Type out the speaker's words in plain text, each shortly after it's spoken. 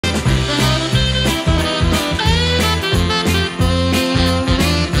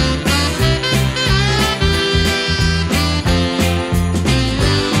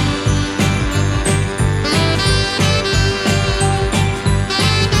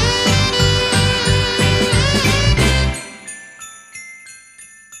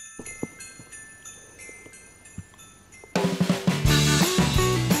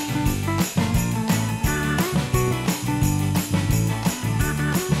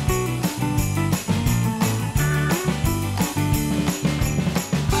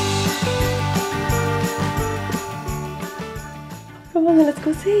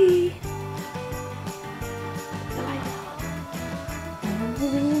go see.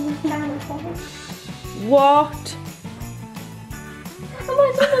 What? Oh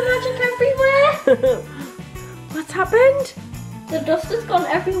my god, the magic everywhere! What's happened? The dust has gone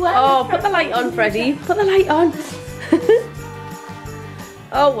everywhere. Oh, put the light on, Freddie. Put the light on.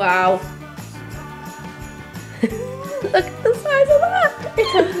 Oh, wow. Look at the size of that. It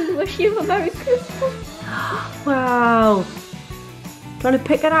says we wish you a Merry Christmas. Wow. Do you want to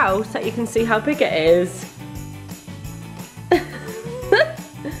pick it out so you can see how big it is?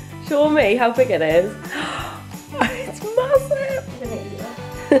 Show me how big it is. It's massive.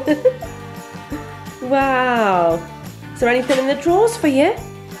 Wow. Is there anything in the drawers for you?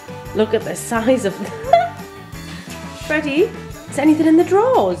 Look at the size of Freddie, is there anything in the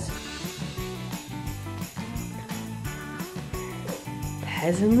drawers?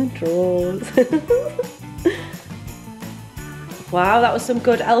 There's in the drawers. Wow, that was some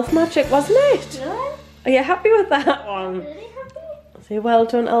good elf magic, wasn't it? Yeah. Are you happy with that one? Really happy? Say well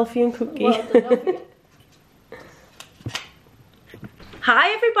done, Elfie and Cookie. Well done, Elfie.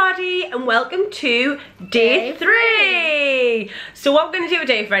 Hi everybody and welcome to day 3. So what we're going to do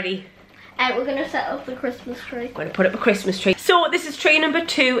today, Freddie? We're going to set up the Christmas tree. I'm going to put up a Christmas tree. So this is tree number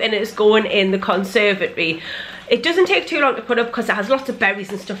 2 and it's going in the conservatory. It doesn't take too long to put up because it has lots of berries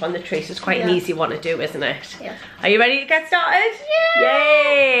and stuff on the tree, so it's quite an easy one to do, isn't it? Yeah. Are you ready to get started?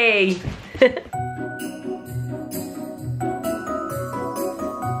 Yay! Yay!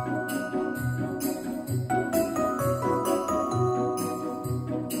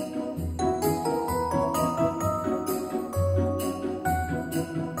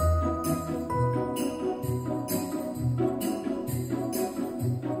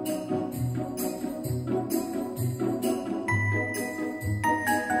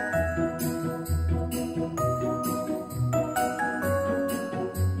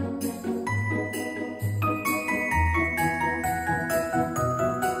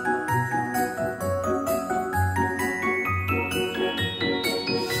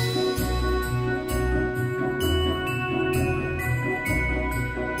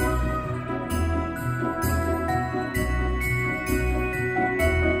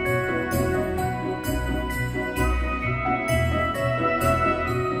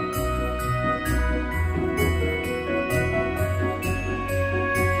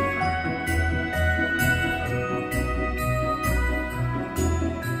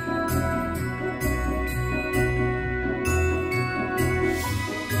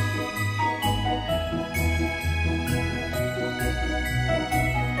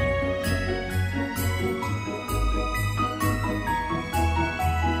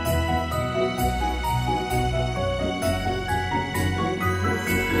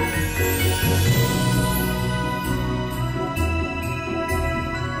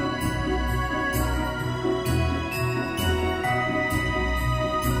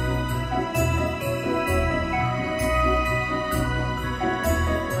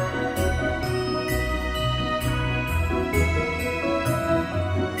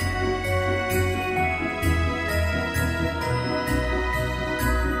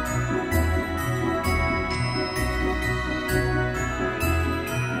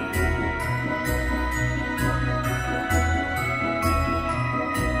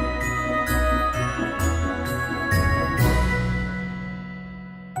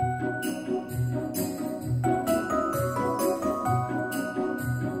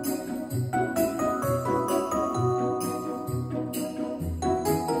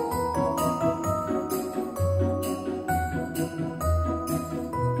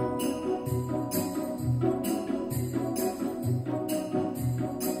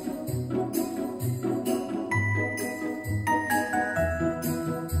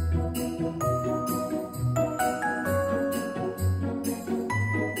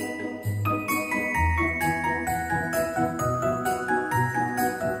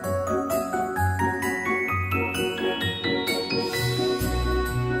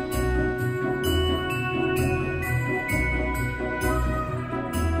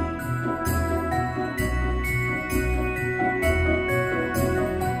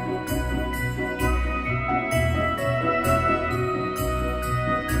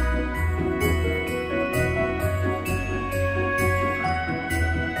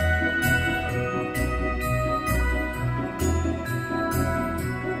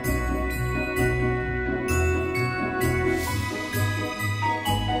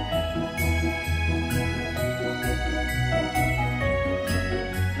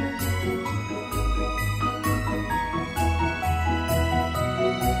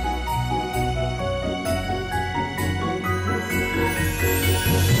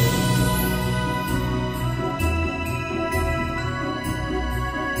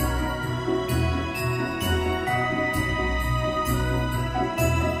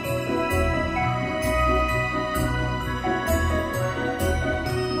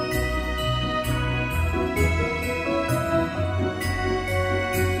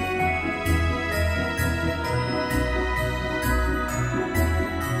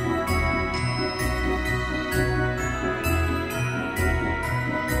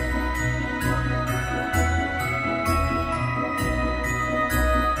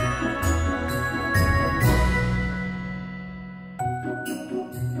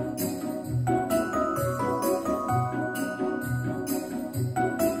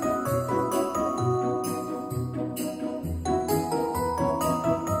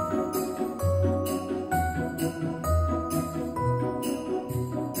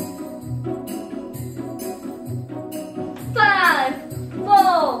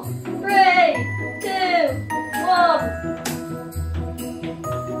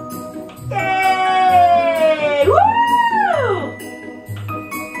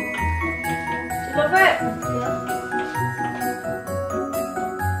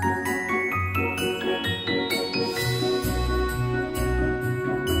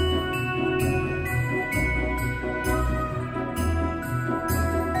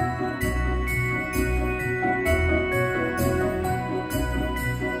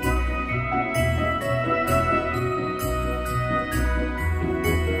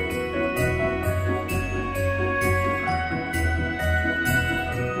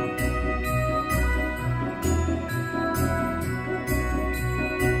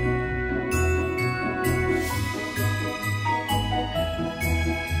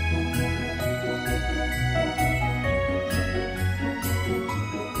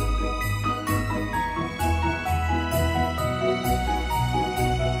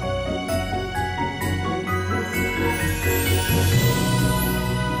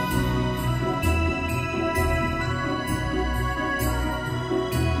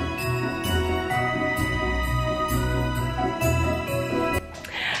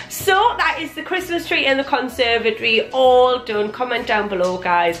 is the Christmas tree in the conservatory all done. Comment down below,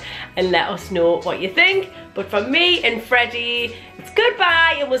 guys, and let us know what you think. But from me and Freddie, it's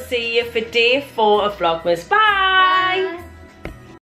goodbye, and we'll see you for day 4 of Vlogmas. Bye. Bye.